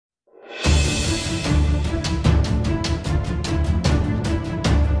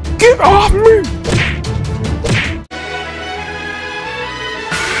Get off me!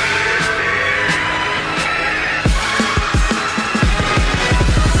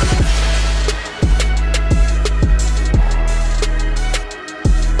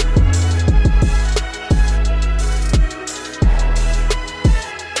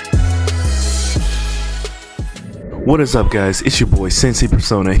 What is up, guys? It's your boy Sensei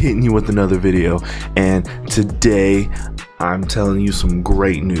Persona hitting you with another video, and today I'm telling you some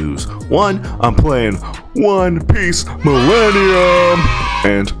great news. One, I'm playing One Piece Millennium,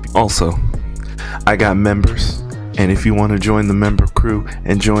 and also I got members, and if you want to join the member crew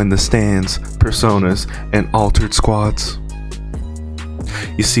and join the stands, personas, and altered squads,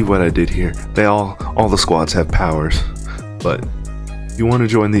 you see what I did here. They all the squads have powers, but if you want to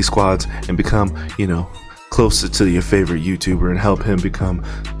join these squads and become, you know, closer to your favorite YouTuber and help him become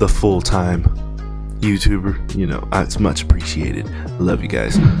the full-time YouTuber, you know, it's much appreciated. Love you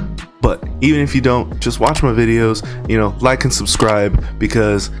guys. But even if you don't, just watch my videos, you know, like and subscribe,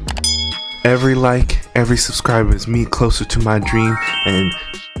 because every like, every subscriber is me closer to my dream and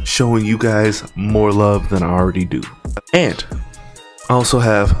showing you guys more love than I already do. And I also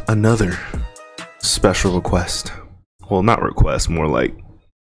have another special request. Well, not request, more like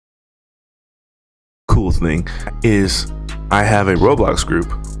cool thing is I have a Roblox group.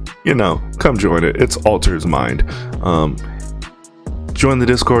 You know, come join it. It's Altered's Mind. Join the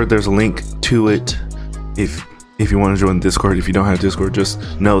Discord. There's a link to it if you want to join the Discord. If you don't have Discord, just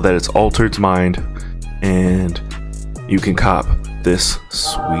know that it's Altered's Mind, and you can cop this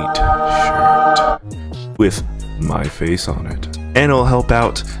sweet shirt with my face on it, and it'll help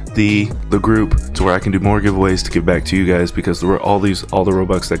out the group to where I can do more giveaways to give back to you guys, because all the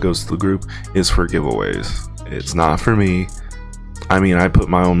Robux that goes to the group is for giveaways. It's not for me. I mean, I put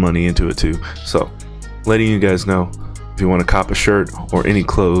my own money into it too. So letting you guys know, if you want to cop a shirt or any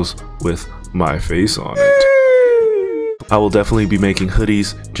clothes with my face on it, I will definitely be making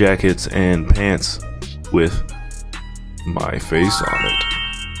hoodies, jackets, and pants with my face on it,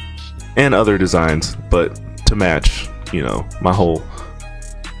 and other designs, but to match, you know, my whole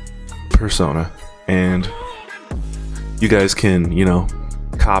persona. And you guys can, you know,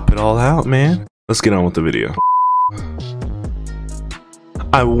 cop it all out, man. Let's get on with the video.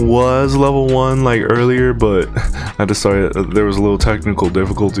 I was level 1 like earlier, but I decided there was a little technical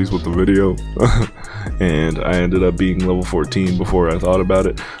difficulties with the video and I ended up being level 14 before I thought about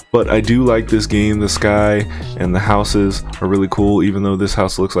it. But I do like this game. The sky and the houses are really cool, even though this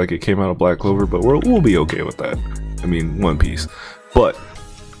house looks like it came out of Black Clover, but we'll be okay with that. I mean, One Piece. But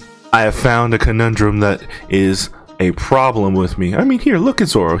I have found a conundrum that is a problem with me. I mean, here, look at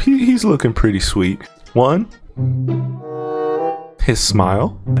Zoro. He's looking pretty sweet. One, his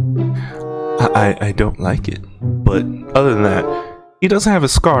smile. I don't like it. But other than that, he doesn't have a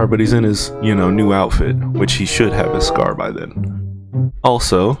scar, but he's in his, you know, new outfit, which he should have a scar by then.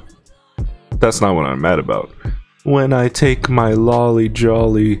 Also, that's not what I'm mad about. When I take my lolly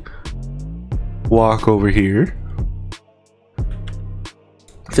jolly walk over here,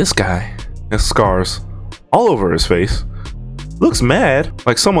 this guy has scars all over his face. Looks mad,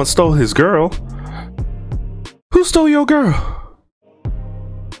 like someone stole his girl. Who stole your girl?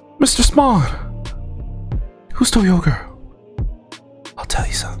 Mr. Spawn. Who stole your girl? I'll tell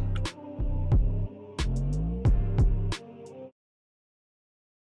you something.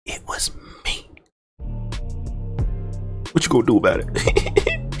 It was me. What you gonna do about it?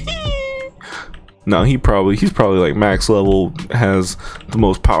 No, he's probably like max level, has the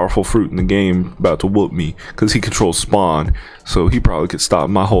most powerful fruit in the game, about to whoop me, because he controls Spawn, so he probably could stop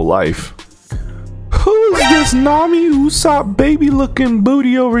my whole life. Who is this Nami Usopp baby looking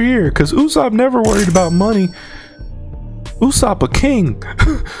booty over here? Because Usopp never worried about money. Usopp a king.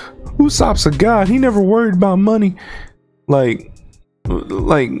 Usopp's a god. He never worried about money. Like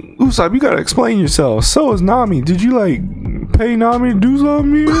Usopp, you gotta explain yourself. So is Nami. Did you like pay Nami to do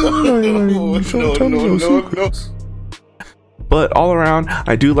something? No. But all around,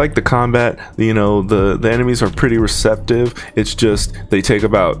 I do like the combat. You know, the enemies are pretty receptive. It's just they take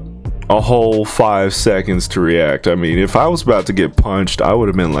about a whole 5 seconds to react. I mean, if I was about to get punched, I would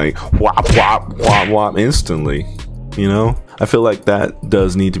have been like whop whop whop whop instantly. You know, I feel like that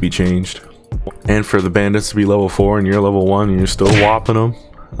does need to be changed. And for the bandits to be level 4 and you're level 1 and you're still whopping them,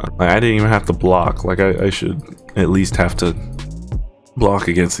 like, I didn't even have to block. Like I should at least have to block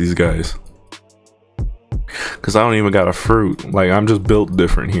against these guys, because I don't even got a fruit. Like, I'm just built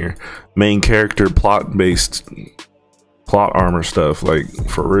different here. Main character plot based plot armor stuff, like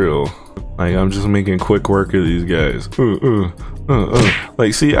for real. Like, I'm just making quick work of these guys.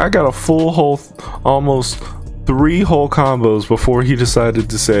 Like, see, I got a full whole almost 3 whole combos before he decided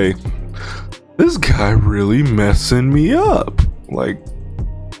to say, this guy really messing me up. Like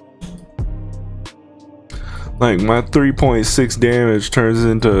my 3.6 damage turns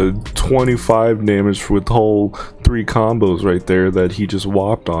into 25 damage with whole 3 combos right there that he just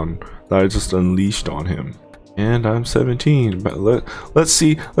whopped on, that I just unleashed on him. And I'm 17, but let's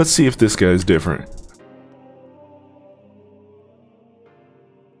see if this guy's different.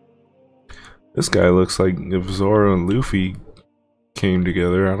 This guy looks like if Zoro and Luffy came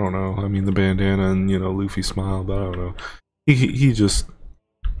together. I don't know. I mean, the bandana and, you know, Luffy smile, but I don't know. He just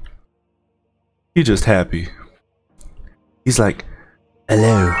happy. He's like,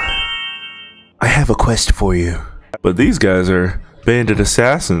 hello, I have a quest for you. But these guys are bandit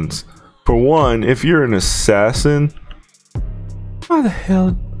assassins. For one, if you're an assassin, why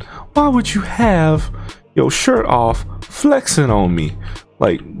would you have your shirt off flexing on me?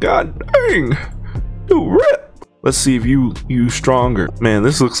 Like, god dang, dude, rip. Let's see if you stronger. Man,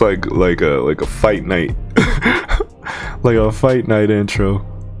 this looks like a fight night. Like a fight night intro.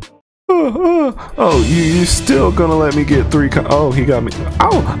 Oh, you still gonna let me get 3 oh, he got me.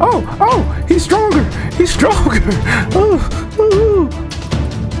 Oh, he's stronger. You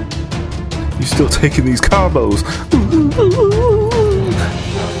still taking these combos.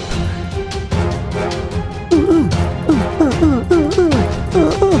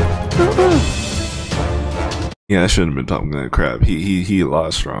 Yeah, I shouldn't have been talking that crap. He a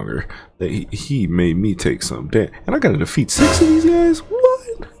lot stronger. He made me take some. Damn. And I gotta defeat 6 of these guys?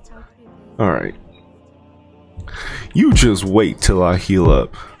 What? Alright. You just wait till I heal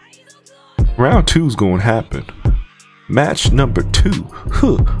up. Round 2's gonna happen. Match number 2.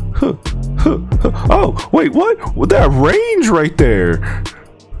 Oh, wait, what? With that range right there.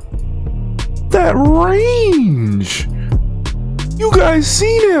 That range. You guys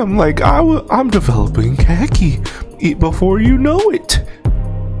seen him? Like, I'm developing khaki before you know it.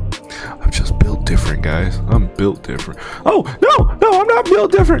 I'm just built different, guys. I'm built different. Oh, no, I'm not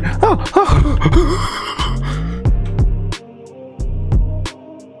built different.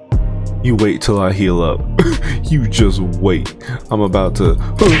 You wait till I heal up. You just wait. I'm about to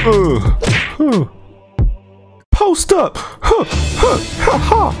post up.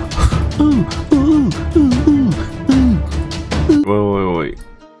 Wait.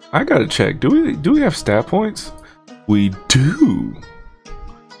 I gotta check. Do we have stat points? We do.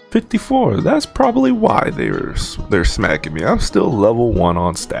 54. That's probably why they're smacking me. I'm still level 1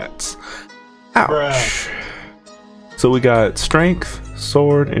 on stats. Ouch. Bruh. So we got strength,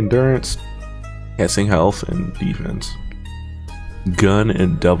 sword, endurance, guessing health, and defense. Gun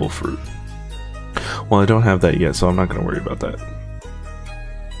and devil fruit. Well, I don't have that yet, so I'm not gonna worry about that.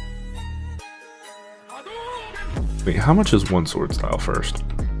 Wait, how much is one sword style first?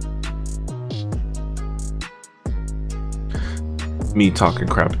 Me talking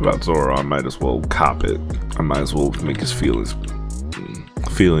crap about Zoro, I might as well cop it. I might as well make his feelings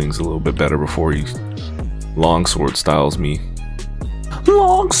a little bit better before he long sword styles me.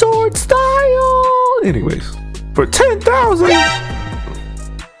 Long sword style! Anyways, for 10,000!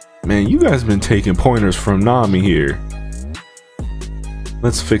 Man, you guys been taking pointers from Nami here.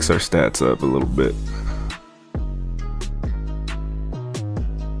 Let's fix our stats up a little bit.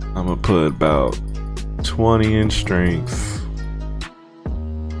 I'm gonna put about 20 in strength,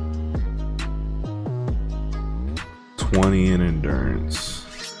 20 in endurance,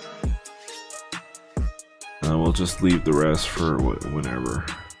 and we'll just leave the rest for whenever,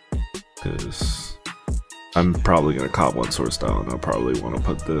 because I'm probably gonna cop one sword style and I'll probably want to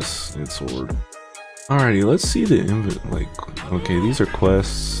put this in sword. Alrighty, let's see the okay, these are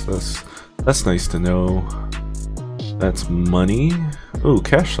quests. That's nice to know. That's money. Oh,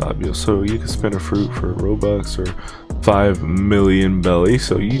 cash swap, so you can spend a fruit for Robux or 5 million belly,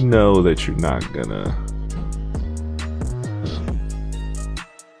 so you know that you're not gonna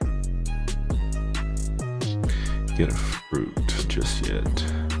get a fruit just yet.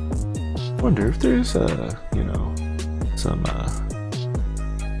 Wonder if there's some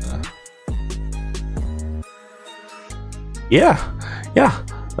yeah,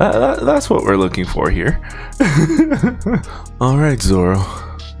 that's what we're looking for here. Alright, Zoro,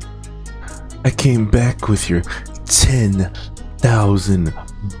 I came back with your 10,000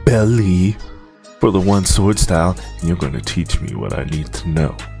 belly for the one sword style, and you're gonna teach me what I need to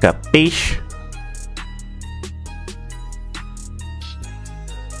know. Capiche?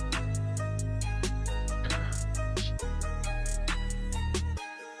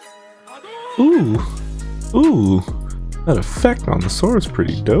 Ooh, that effect on the sword is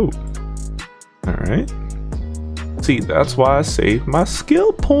pretty dope. Alright. See, that's why I saved my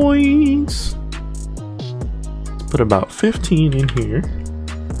skill points. Put about 15 in here.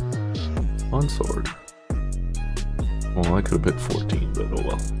 On sword. Well, I could have put 14, but oh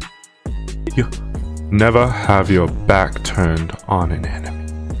well. You never have your back turned on an enemy.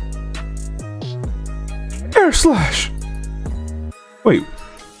 Air slash! Wait.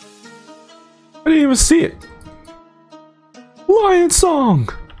 I didn't even see it. Lion song!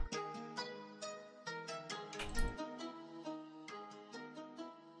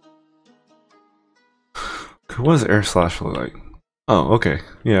 What does air slash look like? Oh, okay.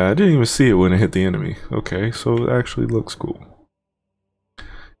 Yeah, I didn't even see it when it hit the enemy. Okay, so it actually looks cool.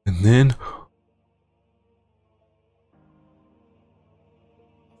 And then...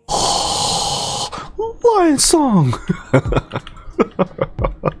 Lion song!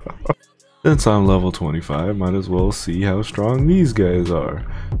 Since I'm level 25, might as well see how strong these guys are.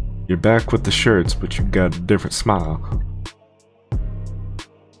 You're back with the shirts, but you got a different smile.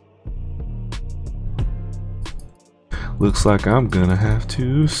 Looks like I'm gonna have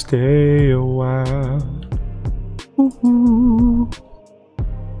to stay a while. Ooh.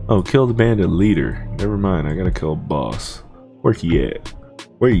 Oh, kill the bandit leader. Never mind, I gotta kill a boss. Where he at?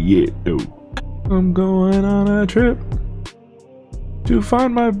 Where he at, dude? I'm going on a trip to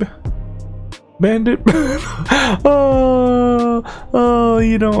find my bandit. Oh,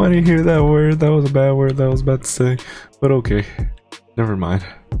 you don't want to hear that word. That was a bad word that I was about to say. But okay, never mind.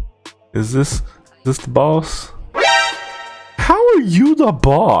 Is this the boss? How are you the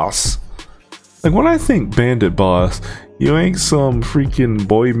boss? Like, when I think bandit boss, you ain't some freaking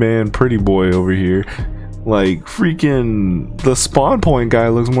boy man pretty boy over here. Like, freaking the spawn point guy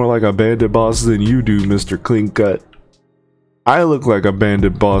looks more like a bandit boss than you do, Mr. Clean Cut. I look like a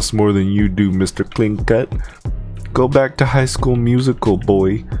bandit boss more than you do, Mr. Clean Cut. Go back to High School Musical,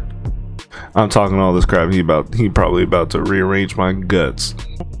 boy. I'm talking all this crap. He probably about to rearrange my guts.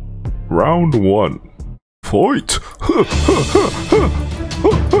 Round 1. Fight!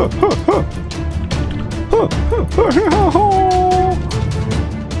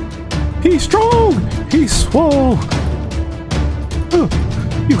 He's strong! He's swole!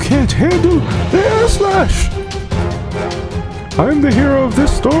 You can't handle the air slash! I'm the hero of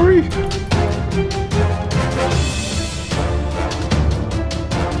this story!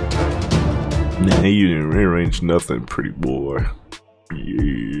 Nah, you didn't rearrange nothing, pretty boy.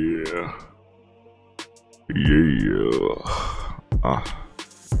 Yeah. Yeah.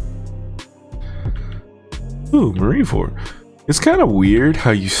 Ooh, Marineford. It's kind of weird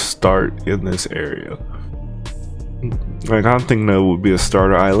how you start in this area. Like, I'm thinking that would be a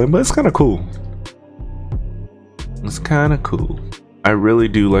starter island, but it's kind of cool. It's kind of cool. I really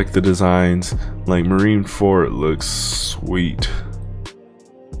do like the designs. Like, Marineford looks sweet.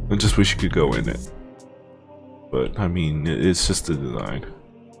 I just wish you could go in it. But, I mean, it's just a design.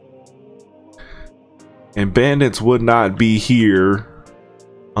 And bandits would not be here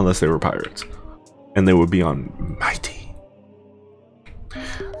unless they were pirates. And they would be on Mighty.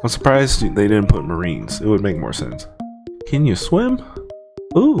 I'm surprised they didn't put Marines. It would make more sense. Can you swim?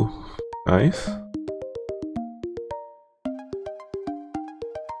 Ooh, nice.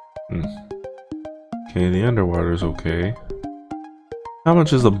 Okay, the underwater's okay. How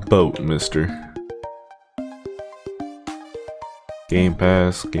much is a boat, mister? Game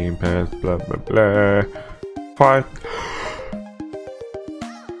pass, blah blah blah. Fine.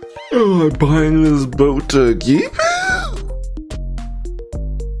 Oh, I'm buying this boat to keep it?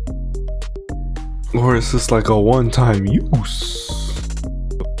 Or is this like a one-time use?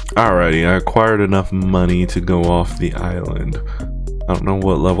 Alrighty, I acquired enough money to go off the island. I don't know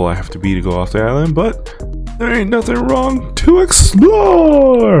what level I have to be to go off the island, but there ain't nothing wrong to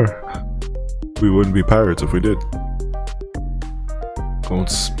explore! We wouldn't be pirates if we did. Go and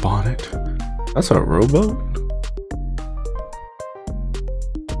spawn it. That's a rowboat?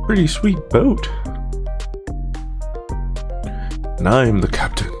 Pretty sweet boat. And I'm the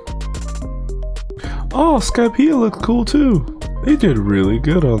captain. Oh, Skypea looks cool too. They did really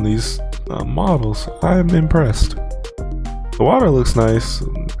good on these models. I'm impressed. The water looks nice.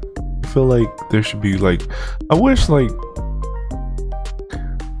 I feel like there should be like, I wish like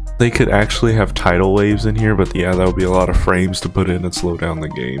they could actually have tidal waves in here, but yeah, that would be a lot of frames to put in and slow down the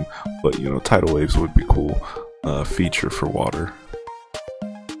game. But you know, tidal waves would be cool feature for water.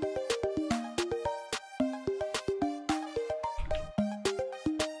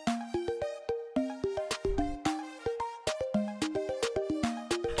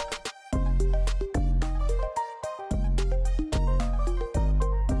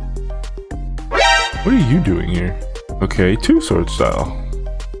 What are you doing here? Okay, two sword style.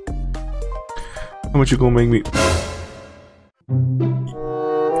 How much you gonna make me?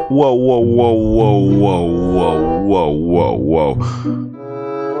 Whoa, whoa, whoa, whoa, whoa, whoa, whoa, whoa, whoa.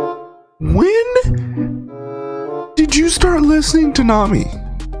 When did you start listening to Nami?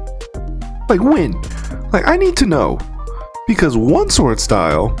 Like when? Like I need to know. Because one sword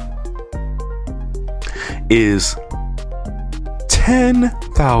style is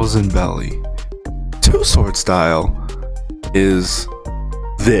 10,000 belly. Two sword style is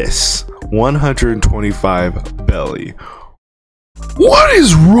this 125 belly. What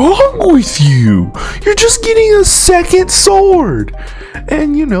is wrong with you? You're just getting a second sword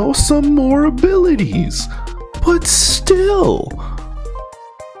and, you know, some more abilities. But still,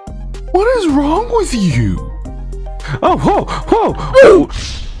 what is wrong with you? Oh, whoa, whoa, whoa.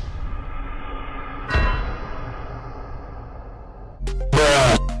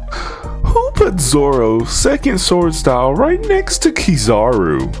 Who put Zoro second sword style right next to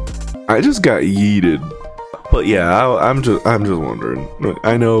Kizaru? I just got yeeted. But yeah, I'm just wondering.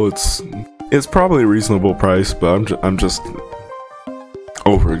 I know it's probably a reasonable price, but I'm just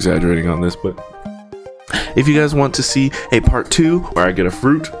over exaggerating on this. But if you guys want to see a part 2 where I get a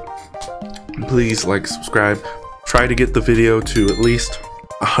fruit, please like, subscribe. Try to get the video to at least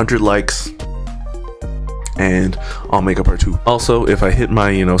 100 likes, and I'll make a part 2. Also, if I hit my,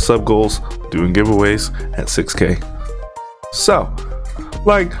 you know, sub goals, doing giveaways at 6K. So,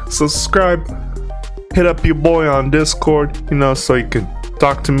 like, subscribe. Hit up your boy on Discord, you know, so you can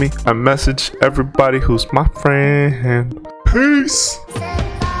talk to me. I message everybody who's my friend. Peace.